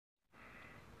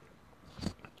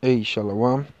Hey,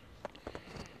 Shalom.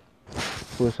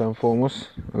 First and foremost,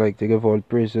 I'd like to give all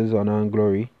praises, honor, and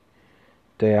glory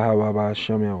to Yahweh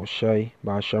Ba'ashem Yahushai,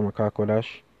 Ba'ashem HaKakodash,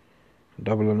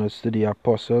 double honors to the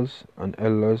apostles and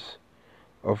elders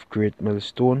of Great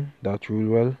Millstone that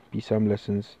rule well. Peace and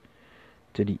blessings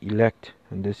to the elect.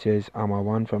 And this here is Amma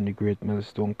 1 from the Great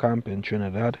Millstone camp in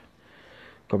Trinidad,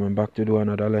 coming back to do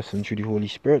another lesson through the Holy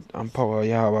Spirit and power of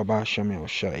Yahweh Ba'ashem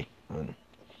Yahushai. And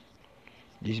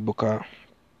this book of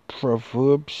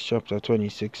Proverbs chapter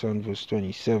 26 and verse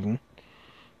 27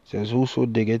 says, whoso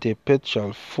diggeth a pit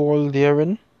shall fall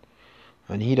therein,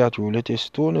 and he that rolleth a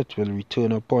stone, it will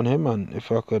return upon him. And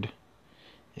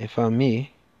if I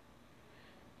may,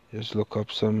 just look up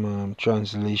some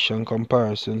translation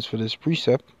comparisons for this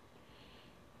precept.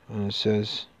 And it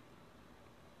says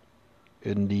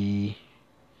in the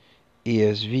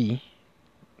ASV,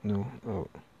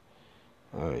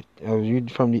 alright, I'll read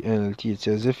from the NLT. It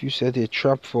says, if you set a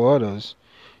trap for others,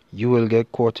 you will get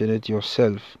caught in it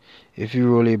yourself. If you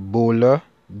roll a boulder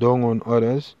down on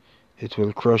others, it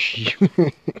will crush you.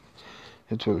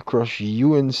 It will crush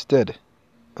you instead.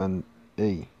 And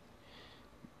hey,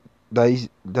 that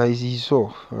is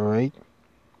Esau, alright?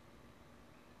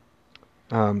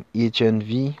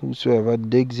 HNV, whosoever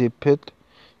digs a pit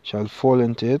shall fall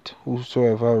into it.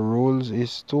 Whosoever rolls a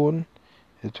stone,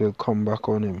 it will come back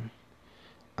on him.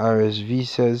 RSV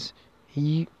says,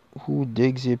 he who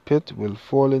digs a pit will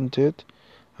fall into it,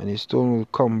 and a stone will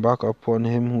come back upon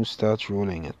him who starts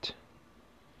rolling it.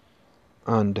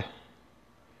 And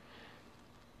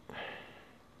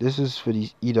this is for the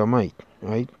Edomite,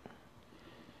 right?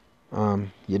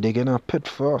 You're digging a pit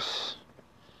for us,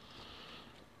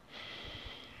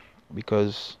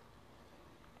 because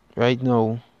right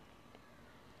now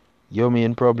your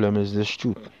main problem is this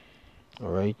truth,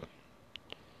 alright?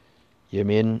 Your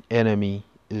main enemy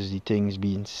is the things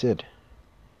being said.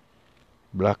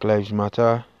 Black Lives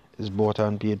Matter is bought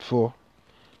and paid for.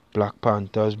 Black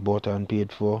Panthers bought and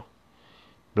paid for.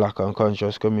 Black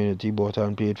unconscious community bought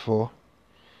and paid for.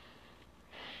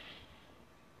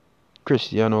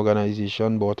 Christian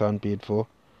organization bought and paid for.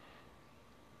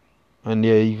 And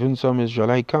there are even some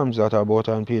Israelite camps that are bought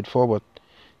and paid for. But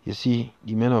you see,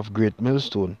 the men of Great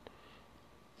Millstone,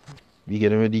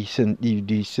 beginning with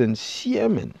the sincere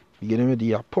men, beginning with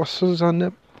the apostles and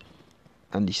them,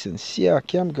 and the sincere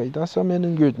camp guys, that's some men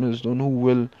in Great Millstone who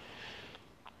will,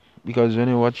 because when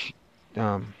you watch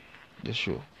the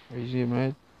show, what is it,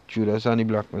 right? Judas and the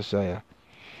Black Messiah,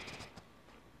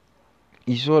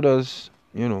 Esau does,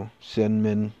 send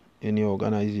men in your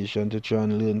organization to try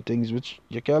and learn things which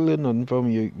you can't learn nothing from.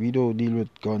 We don't deal with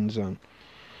guns and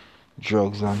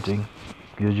drugs and things.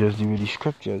 You just deal with the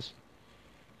scriptures.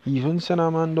 He even sent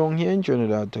a man down here in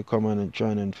Trinidad to come and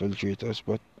try and infiltrate us,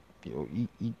 but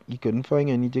he couldn't find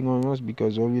anything on us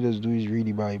because all we just do is read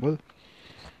the Bible.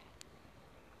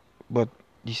 But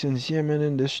the sincere men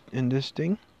in this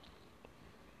thing,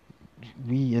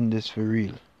 we in this for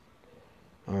real.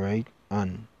 Alright?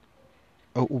 And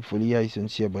hopefully I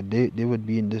sincere, but they would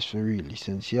be in this for real. The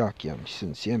sincere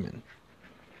men.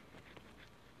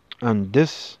 And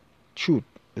this truth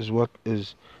is what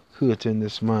is hurting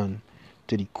this man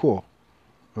to the core.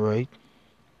 Alright?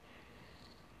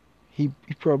 His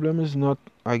problem is not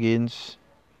against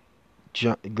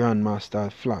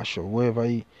Grandmaster Flash or whoever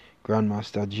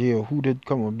Grandmaster J or who did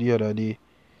come up the other day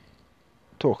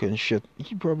talking shit.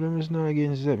 His problem is not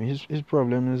against them. His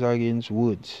problem is against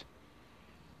words.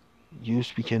 You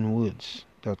speaking words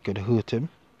that could hurt him.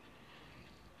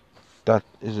 That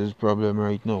is his problem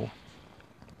right now.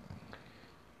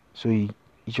 So he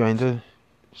trying to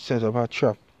set up a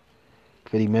trap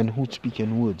for the men who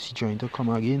speaking words. He trying to come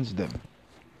against them.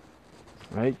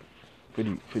 Right? For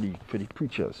the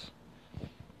preachers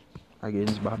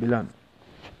against Babylon.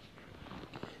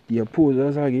 The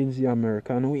opposers against the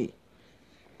American way.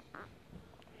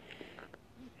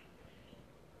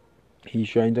 He's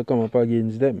trying to come up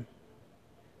against them,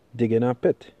 digging a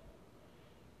pit.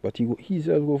 But he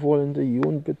says go fall into your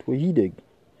own pit where he dig.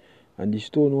 And the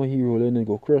stone where he roll in and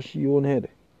go crush your own head.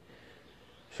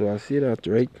 So I say that,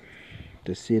 right,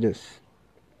 to say this.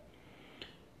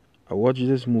 I watched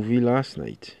this movie last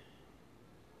night.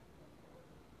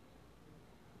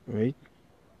 Right?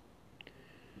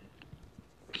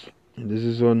 And this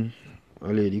is on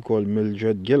a lady called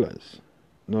Mildred Gillars.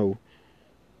 Now,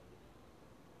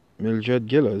 Mildred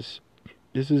Gillars,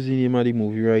 this is the name of the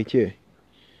movie right here.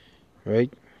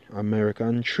 Right?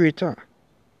 American Traitor.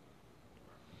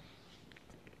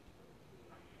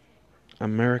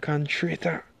 American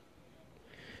Traitor.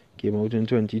 Came out in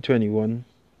 2021.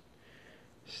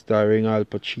 Starring Al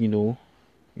Pacino,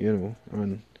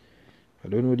 and I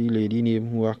don't know the lady name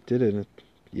who acted in it.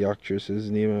 The actress's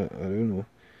name, I don't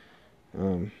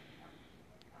know.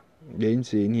 They didn't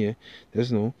say in here.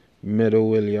 There's no Meadow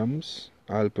Williams,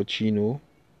 Al Pacino,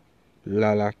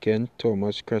 Lala Kent,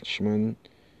 Thomas Kretschmann,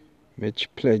 Mitch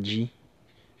Pileggi,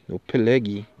 no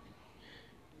Pileggi,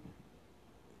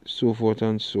 so forth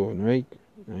and so on, right?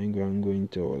 I ain't gonna go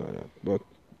into all of that. But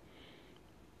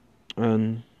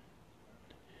and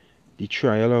the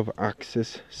trial of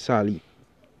Access Sally.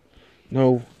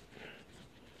 Now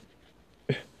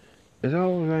it have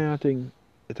all kind of thing.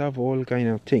 It have all kind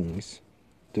of things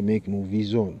to make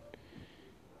movies on.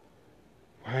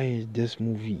 Why is this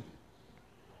movie?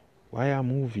 Why a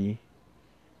movie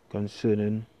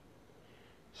concerning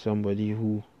somebody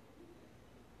who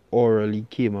orally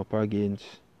came up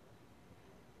against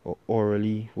or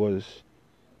orally was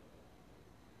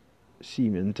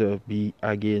seeming to be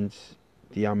against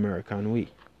the American way?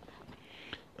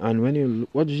 And when you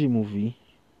watch the movie,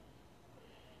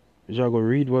 you go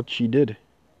read what she did.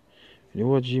 When you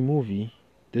watch the movie,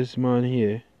 this man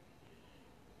here,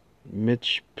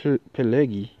 Mitch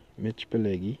Pileggi,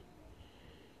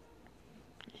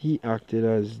 he acted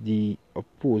as the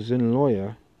opposing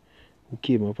lawyer who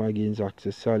came up against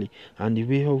Access Sally. And the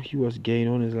way how he was getting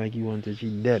on is like he wanted she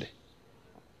dead.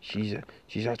 She's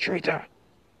a traitor.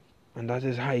 And that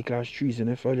is high class treason.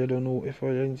 If I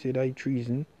didn't say that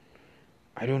treason,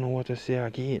 I don't know what to say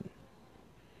again.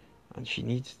 And she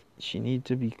needs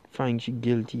to be find she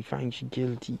guilty,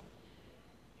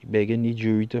 begging the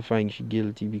jury to find she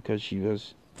guilty because she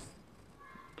was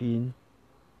being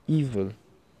evil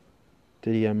to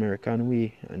the American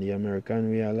way and the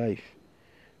American way of life.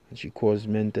 And she caused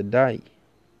men to die.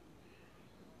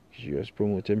 She was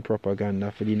promoting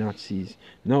propaganda for the Nazis.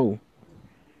 No.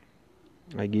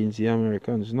 Against the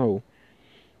Americans. No.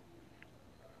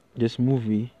 This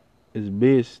movie is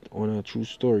based on a true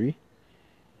story.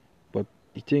 But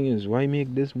the thing is, why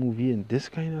make this movie in this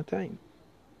kind of time?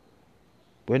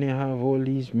 When you have all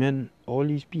these men, all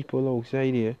these people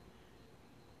outside here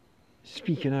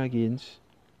speaking against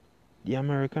the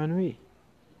American way,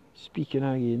 speaking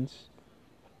against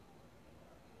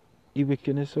the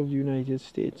wickedness of the United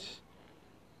States,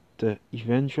 to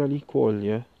eventually call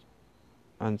you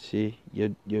and say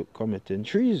you're committing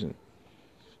treason.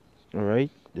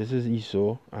 Alright, this is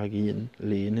Esau again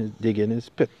digging his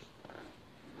pit.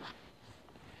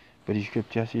 But the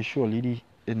scripture says, surely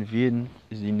in vain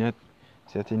is the net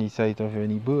set in the sight of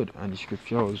any bird. And the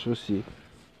scripture also says,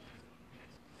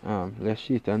 lest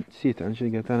Satan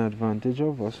should get an advantage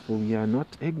of us, for we are not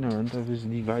ignorant of his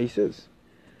devices.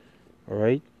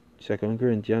 Alright, 2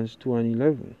 Corinthians 2 and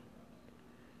 11.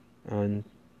 And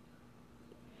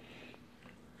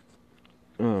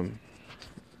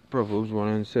Proverbs 1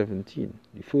 and 17.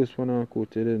 The first one I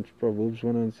quoted in Proverbs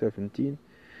 1 and 17.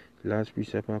 The last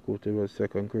precept I quoted was 2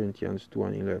 Corinthians 2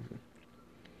 and 11.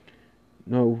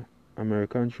 Now,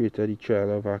 American Traitor, the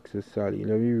trial of Access Sally.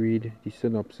 Let me read the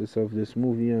synopsis of this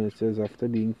movie, and it says, after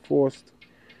being forced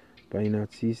by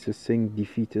Nazis to sing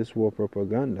defeatist war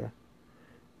propaganda,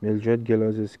 Mildred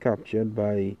Gillars is captured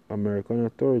by American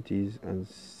authorities and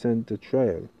sent to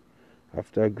trial.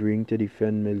 After agreeing to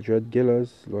defend Mildred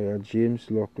Gillars, lawyer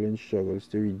James Laughlin struggles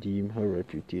to redeem her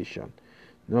reputation.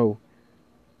 Now,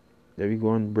 there we go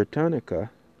on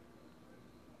Britannica,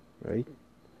 right?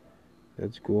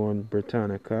 Let's go on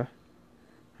Britannica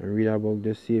and read about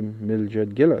the same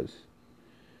Mildred Gillars,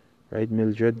 right?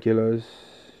 Mildred Gillars,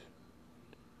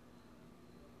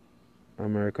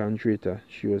 American traitor.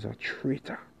 She was a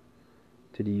traitor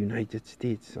to the United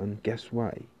States, and guess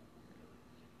why?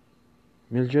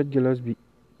 Mildred Gillars,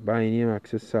 by name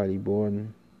Access Sally,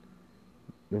 born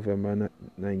November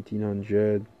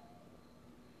 1900,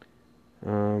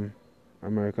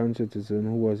 American citizen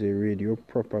who was a radio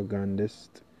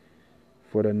propagandist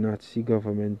for the Nazi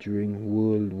government during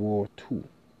World War II.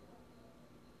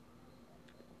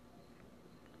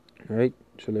 Right,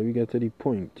 so let me get to the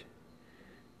point.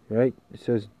 Right, it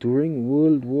says during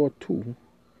World War II,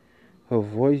 her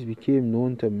voice became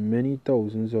known to many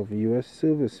thousands of US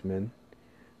servicemen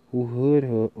who heard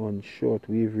her on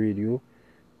shortwave radio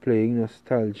playing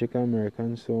nostalgic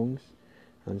American songs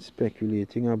and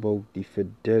speculating about the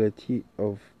fidelity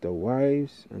of the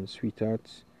wives and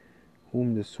sweethearts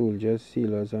whom the soldiers,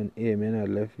 sailors, and airmen had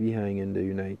left behind in the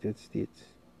United States.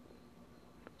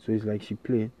 So it's like she's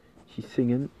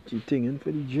singing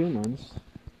for the Germans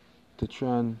to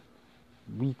try and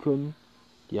weaken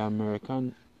the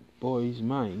American boys'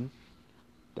 mind.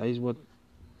 That is what,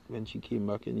 when she came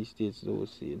back in the States, they were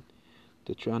saying,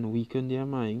 to try and weaken their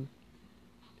mind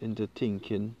into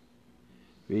thinking,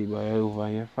 we are over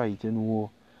here fighting war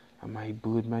and my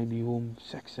bird might be home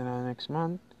sexing her next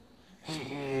month.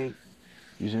 Hey,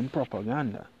 using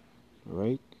propaganda,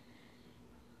 right?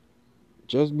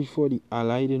 Just before the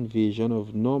Allied invasion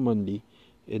of Normandy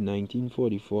in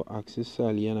 1944, Axis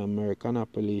Sally, an American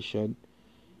Appalachian,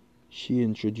 she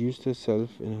introduced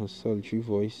herself in her sultry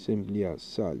voice simply as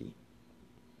Sally,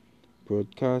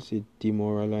 broadcast a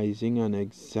demoralizing and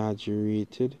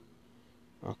exaggerated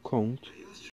account